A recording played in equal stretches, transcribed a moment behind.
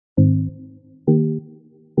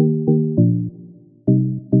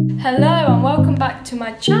Hello and welcome back to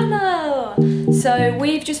my channel. So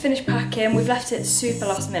we've just finished packing, we've left it super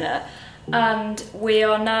last minute and we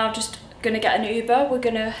are now just going to get an Uber. We're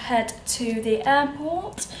going to head to the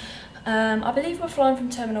airport. I believe we're flying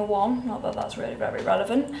from Terminal 1, not that that's really very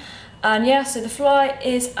relevant. And yeah, so the flight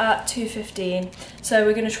is at 2:15. So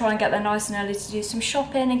we're going to try and get there nice and early to do some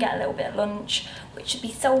shopping and get a little bit of lunch, which should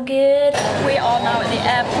be so good. We are now at the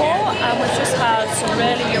airport and we've just had some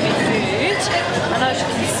really yummy food. And as you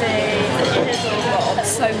can see, it is all got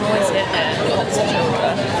so noisy in there, lots of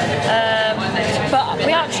children. But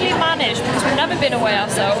we actually managed, because we've never been away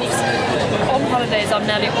ourselves. On holidays, I'm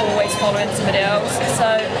nearly always following somebody else. So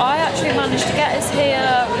I actually managed to get us here,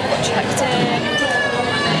 we got checked in.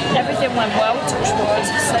 Everything went well, touch wood,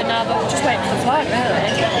 so now we're just waiting for the flight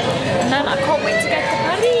really. And then I can't wait to get to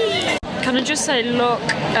Paris. Can I just say, look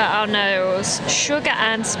at our nails, sugar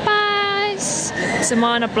and spice. So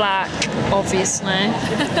mine are black, obviously,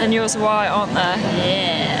 and yours are white, aren't they?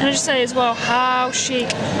 Yeah. Can I just say as well, how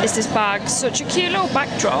chic is this bag? Such a cute little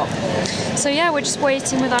backdrop. So yeah, we're just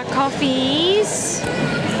waiting with our coffees.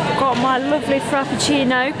 Got my lovely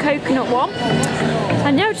Frappuccino, coconut one.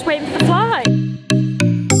 And now just waiting for the flight.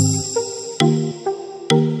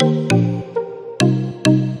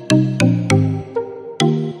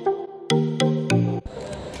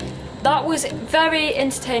 That was very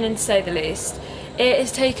entertaining to say the least. It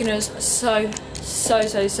has taken us so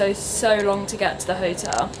long to get to the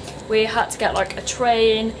hotel. We had to get like a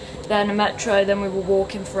train, then a metro, then we were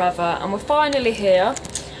walking forever, and we're finally here.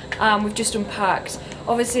 We've just unpacked.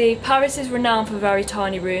 Obviously Paris is renowned for very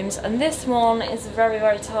tiny rooms, and this one is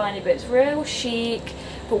very tiny, but it's real chic.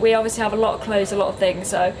 But we obviously have a lot of clothes, a lot of things,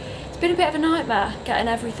 so it's been a bit of a nightmare getting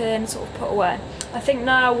everything sort of put away. I think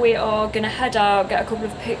now we are going to head out, get a couple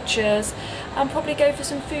of pictures and probably go for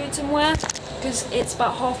some food somewhere, because it's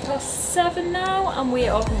about 7:30 now and we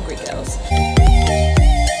are hungry girls.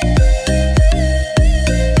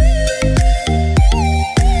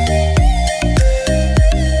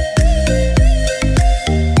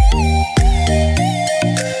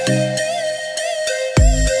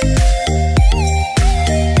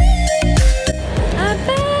 I'm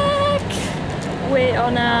back! We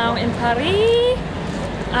are now in Paris.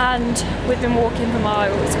 And we've been walking for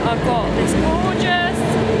miles. I've got this gorgeous,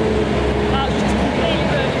 that's just completely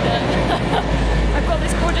ruined it. I've got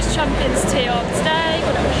this gorgeous Champions tea on today,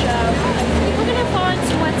 got it on a show. We're going to find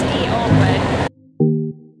somewhere to eat, aren't we?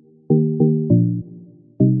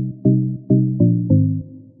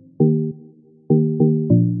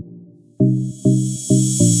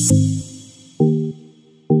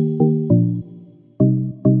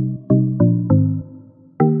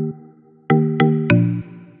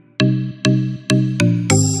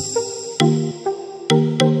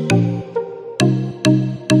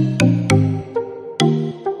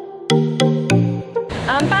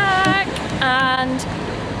 I'm back and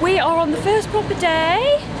we are on the first proper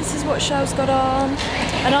day. This is what Shell's got on,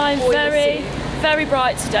 and I'm very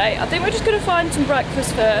bright today. I think we're just going to find some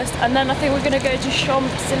breakfast first, and then I think we're going to go to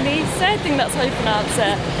Champs-Élysées, I think that's how you pronounce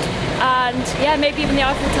it, and yeah, maybe even the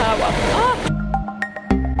Eiffel Tower. Oh.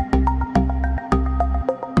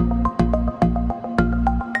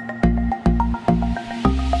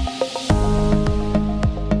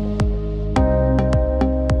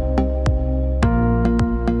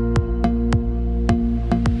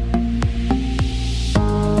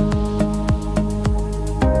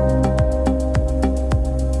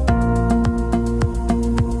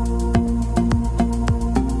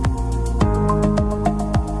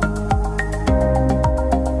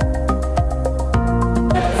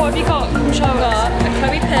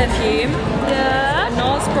 Perfume, yeah, a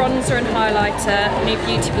NARS bronzer and highlighter, a new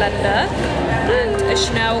beauty blender, and a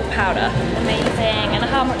Chanel powder. Amazing. And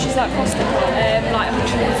how much is that costing? Like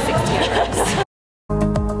 160 euros.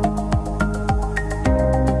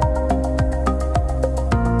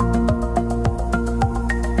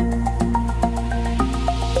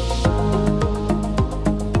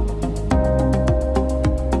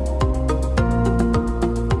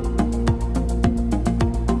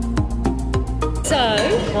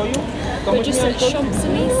 We're just at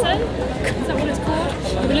Champs-Élysées, is that what it's called?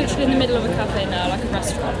 We're literally in the middle of a cafe now, like a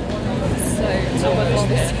restaurant. So, tell my mom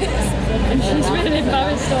this is. And she's really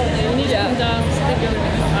embarrassed, aren't you? You need to come down, so I think you're going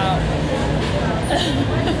to come out.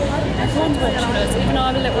 Everyone's watching us, even though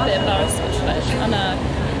I'm a little bit embarrassed, actually. I know.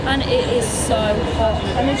 And it is so hot.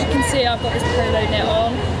 And as you can see, I've got this polo knit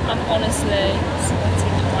on. I'm honestly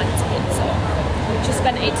sweating my tits off. Just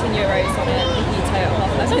spent 18 euros on it, if you take it off.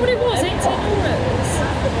 Is that what it was, 18 euros?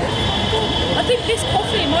 I think this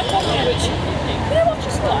coffee, my coffee, which, you know what,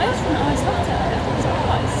 just got iced from an iced latte. It's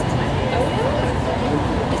iced. Oh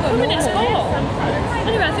yeah? It's got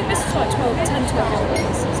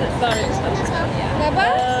 £20, so it's very expensive.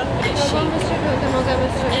 Là-bas But it's cheap.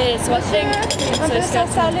 It is, so I think On peut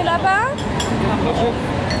s'installer là-bas.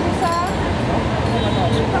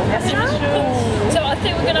 So I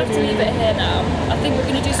think we're going to have to leave it here now. I think we're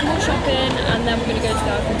going to do some more shopping and then we're going to go to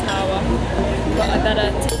the Eiffel Tower. But I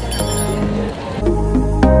better take the camera.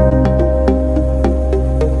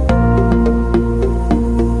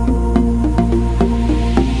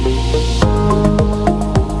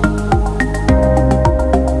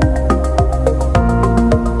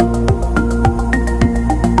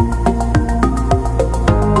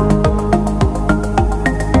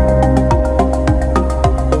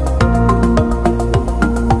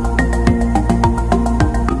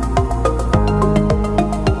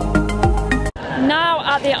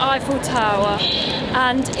 The Eiffel Tower,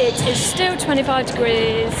 and it is still 25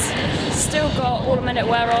 degrees, still got all the minute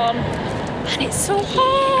wear on, and it's so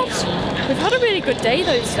hot. We've had a really good day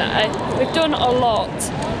though today. We've done a lot.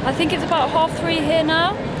 I think it's about 3:30 here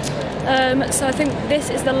now, so I think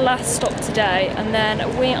this is the last stop today, and then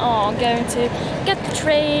we are going to get the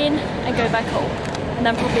train and go back home, and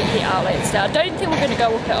then probably eat out later today. I don't think we're going to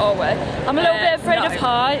go up it, are we? I'm a little bit afraid of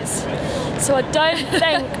heights. So I don't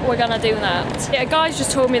think we're gonna do that. Yeah, guys just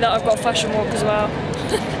told me that I've got fashion walk as well.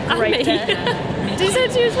 Great day. Did you say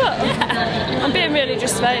it to you as well? Yeah. I'm being really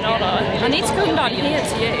just vain, aren't I? I need to come down here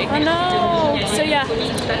to you. I know. So yeah,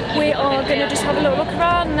 we are gonna just have a little look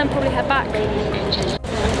around and then probably head back.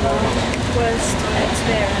 Worst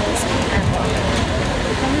experience ever.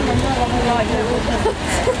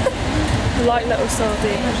 Like little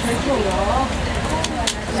sardines.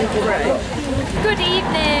 Good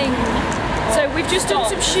evening. So we've just done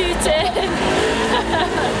some shooting.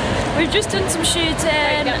 We've just done some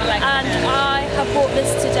shooting, and I have bought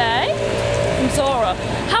this today from Zara.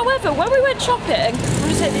 However, when we went shopping, let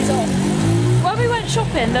me take these off. When we went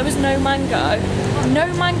shopping, there was no mango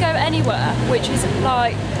anywhere, which is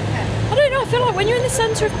like, I don't know, I feel like when you're in the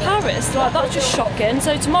centre of Paris, like that's just shocking.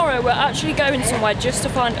 So tomorrow we're actually going somewhere just to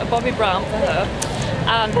find a Bobbi Brown for her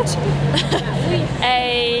and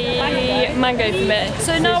a mango for me.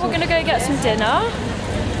 So now we're going to go get some dinner,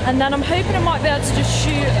 and then I'm hoping I might be able to just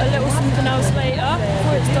shoot a little something else later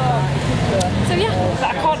before it's dark. So yeah. But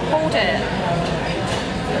I can't hold it.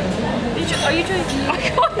 Are you joking? I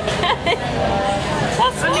can't get it.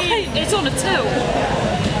 That's fine. It's on a tilt.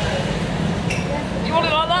 You want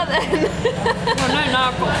it like that then? Well no, now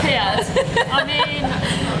I've got peers. I mean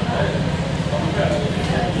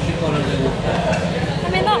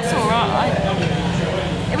that's alright.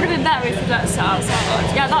 It would have been better if we let it sit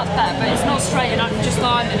outside. Yeah, that's better, but it's not straight and I'm just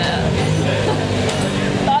lining it.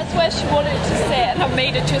 That's where she wanted to sit, and I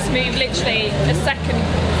made her just move literally a second.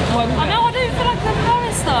 I know, I don't feel like I'm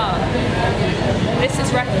embarrassed though. This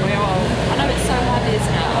is wrecking me all. I know it's so heavy,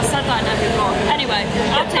 isn't it? I said that in every vlog. Anyway,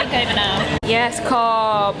 I'll take over now. Yes,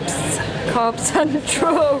 carbs. Carb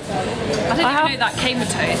Central. I didn't even know that came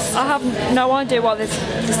with toast. I have no idea why there's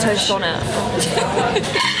toast on it.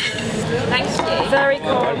 Thank you. Very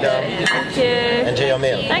cool. Thank you. Enjoy your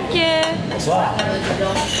meal. Thank you.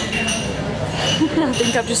 I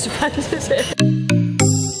think I've just offended it.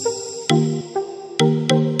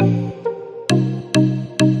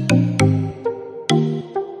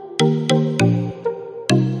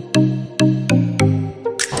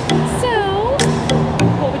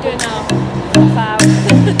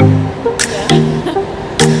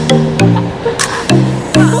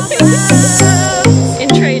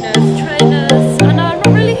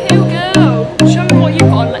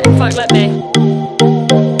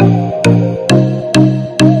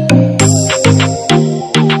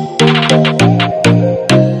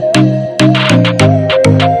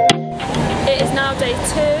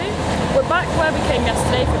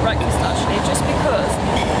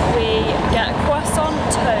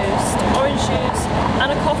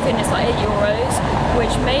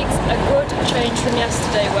 Which makes a good change from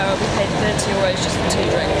yesterday where we paid €30 just for 2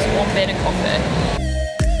 drinks, 1 beer and coffee.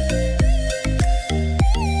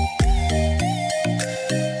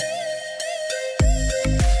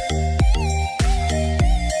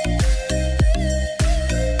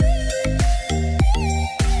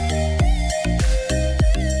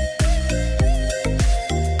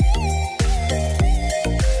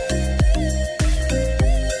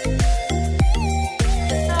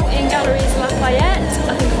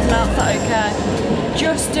 Okay,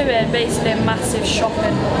 just doing basically a massive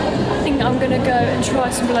shopping. I think I'm gonna go and try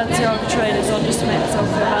some Balenciaga trainers on just to make myself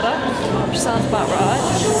feel better, which sounds about right.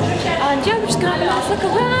 And yeah, we're just gonna have a nice look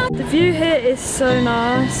around. The view here is so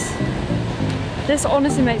nice. This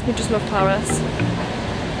honestly makes me just love Paris.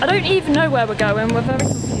 I don't even know where we're going, we're very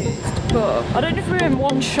confused. But I don't know if we're in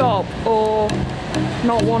one shop or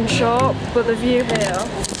not one shop, but the view here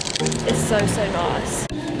is so nice.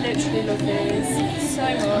 Literally love these so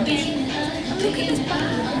much. And look at this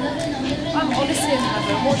bag. I'm honestly in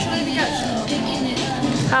heaven. What should I even get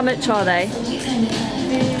you? How much are they?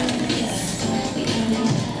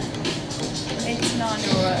 89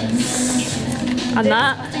 euros. And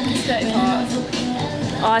that? I think it's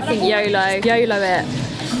 35. I think YOLO it.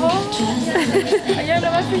 I YOLO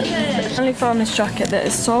everything. I only found this jacket that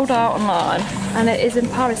is sold out online and it is in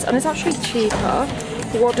Paris and it's actually cheaper.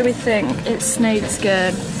 What do we think? It's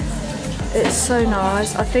snakeskin. It's so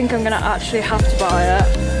nice. I think I'm gonna actually have to buy it.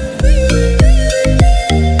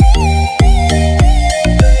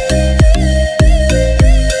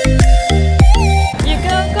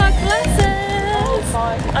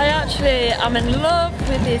 I'm in love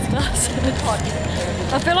with these glasses.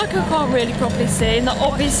 I feel like I can't really properly see, and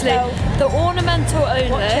obviously the ornamental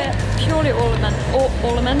only, purely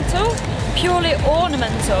ornamental, purely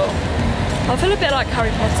ornamental. I feel a bit like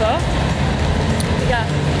Harry Potter. Yeah,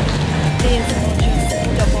 these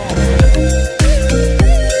double.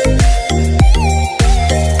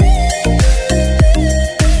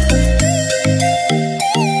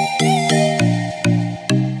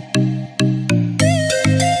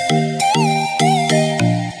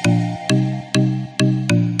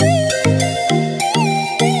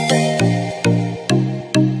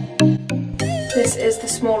 This is the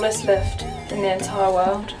smallest lift in the entire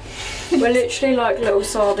world. We're literally like little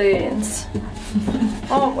sardines,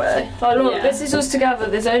 aren't we? Like look, yeah. This is us together,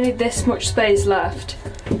 there's only this much space left.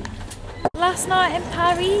 Last night in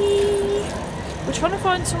Paris, we're trying to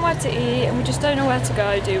find somewhere to eat and we just don't know where to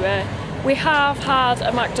go, do we? We have had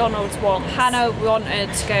a McDonald's once. Hannah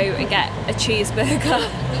wanted to go and get a cheeseburger.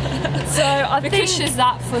 So I because think she's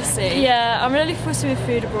that fussy. Yeah, I'm really fussy with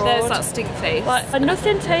food abroad. There's that stink face. Like,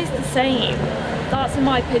 nothing tastes the same. That's in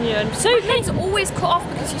my opinion. So my head's always cut off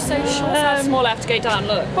because you're so short. How small I have to go down.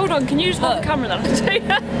 Look. Hold on, can you just hold the camera then? That's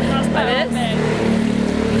better on me.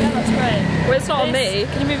 Yeah, that's great. Well, it's not on me.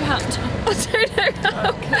 Can you move your hand? I don't know.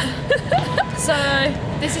 Okay. So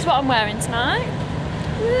this is what I'm wearing tonight.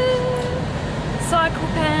 Cycle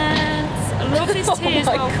pants. I love this tee as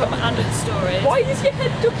well from Under the Stories. Why is your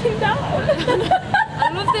head ducking down?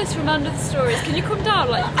 I love this from Under the Stories. Can you come down?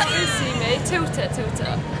 Like, you can't really see me. Tilt it.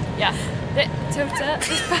 Yeah. Tilt it.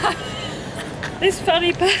 This back. This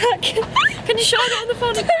fanny pack. Can you shine it on the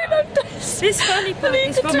fanny pack? This fanny pack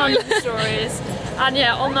is from Under the Stories. And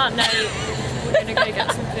yeah, on that note, we're gonna go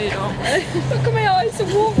get some food, aren't we? Look at my eyes are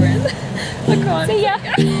watering. I can't. See ya.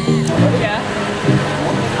 Yeah.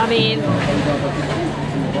 I mean,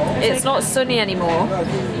 it's not sunny anymore.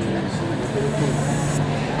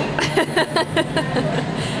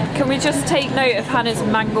 Can we just take note of Hannah's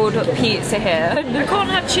mangled up pizza here? We can't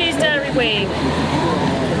have cheese, dairy, wheat.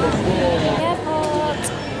 Airport.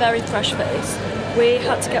 Very fresh face. We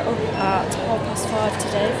had to get up at 5:30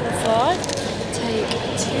 today for the flight. Take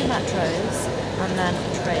 2 metros and then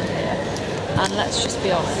a train here. And let's just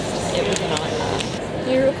be honest, it was a nightmare.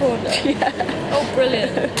 You recording? Yeah. Oh,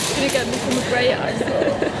 brilliant. It's going to get me from a great angle.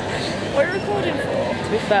 What are you recording for? To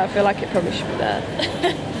be fair, I feel like it probably should be there.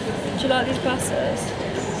 Do you like these glasses?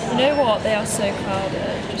 You know what? They are so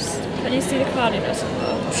clouded. Can you see the cloudiness of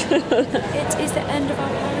them? It is the end of our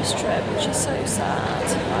Paris trip, which is so sad.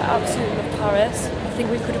 I absolutely love Paris. I think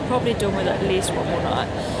we could have probably done with at least one more night.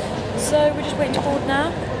 So we're just waiting to board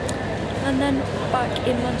now. And then back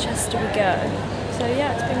in Manchester we go. So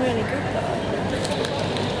yeah, it's been really good though.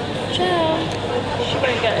 Ciao. She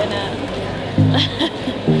won't get in it.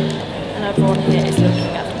 And everyone here is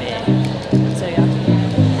looking at